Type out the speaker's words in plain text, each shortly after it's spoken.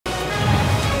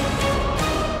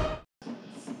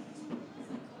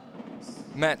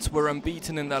Metz were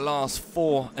unbeaten in their last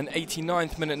 4. An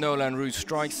 89th minute Nolan ROUX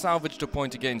strike salvaged a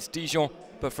point against Dijon,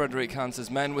 but Frédéric Hans's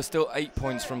men were still 8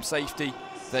 points from safety.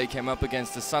 They came up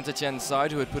against the Saint-Etienne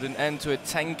side, who had put an end to a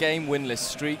 10-game winless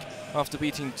streak after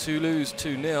beating Toulouse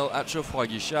 2-0 at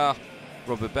Geoffroy-Guichard.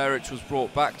 Robert Beric was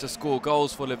brought back to score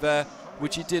goals for RIVIERE,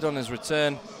 which he did on his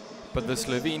return, but the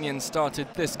Slovenian started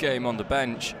this game on the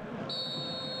bench.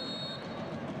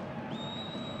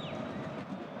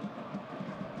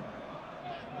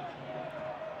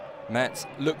 Metz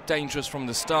looked dangerous from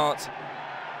the start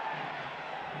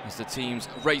as the teams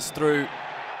raced through,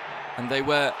 and they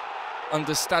were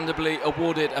understandably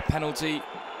awarded a penalty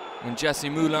when Jesse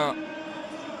Moulin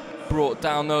brought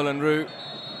down Nolan ROUX.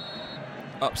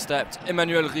 Up stepped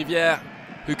Emmanuel Riviere,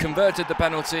 who converted the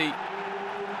penalty,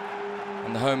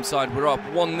 and the home side were up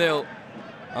 1-0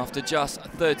 after just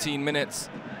 13 minutes.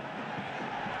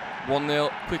 1-0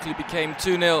 quickly became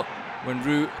 2-0 when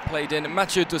ROUX played in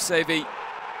Matthieu DOSSEVI,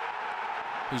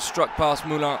 who struck past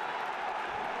Moulin.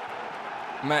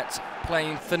 Metz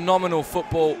playing phenomenal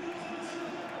football.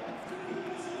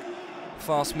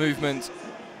 Fast movement,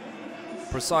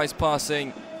 precise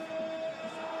passing,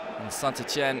 and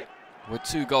Saint-Etienne were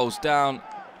 2 goals down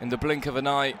in the blink of an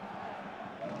eye.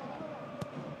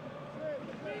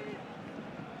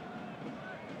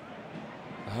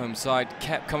 The home side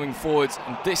kept coming forwards,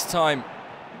 and this time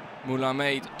Moulin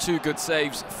made 2 good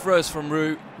saves, first from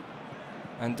ROUX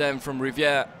and then from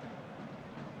Riviere.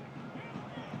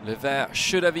 RIVIERE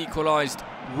should have equalised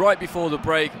right before the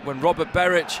break when Robert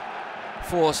Beric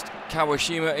forced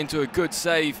KAWASHIMA into a good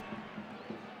save.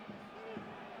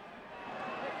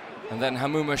 And then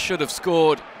Hamouma should have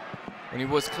scored when he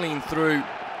was clean through.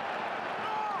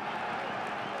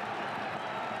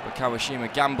 But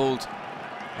KAWASHIMA gambled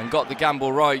and got the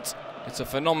gamble right. It's a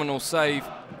phenomenal save.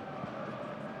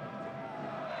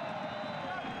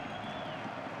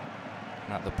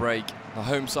 And at the break, the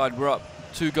home side were up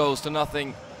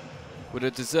 2-0 with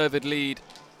a deserved lead.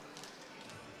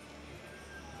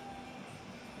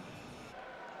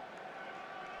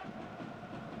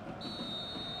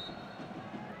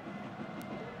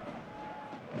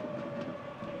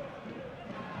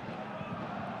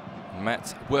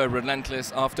 Metz were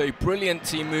relentless after a brilliant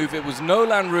team move. It was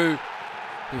Nolan ROUX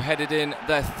who headed in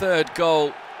their 3rd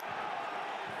goal.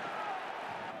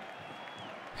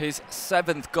 His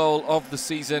 7th goal of the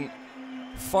season.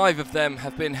 5 of them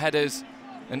have been headers,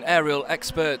 an aerial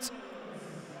expert.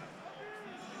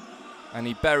 And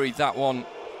he buried that one.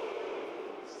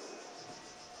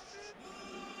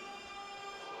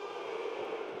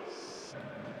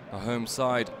 The home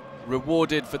side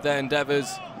rewarded for their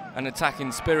endeavours and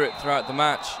attacking spirit throughout the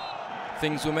match.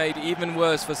 Things were made even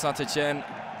worse for Saint-Etienne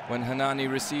when HERNANI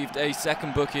received a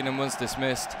 2nd booking and was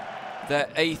dismissed. Their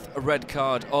 8th red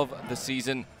card of the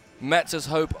season. Metz's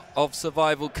hope of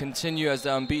survival continue as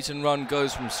their unbeaten run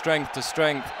goes from strength to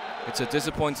strength. It's a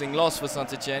disappointing loss for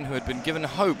Saint-Etienne, who had been given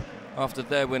hope after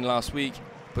their win last week,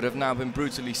 but have now been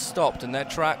brutally stopped in their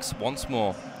tracks once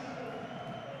more.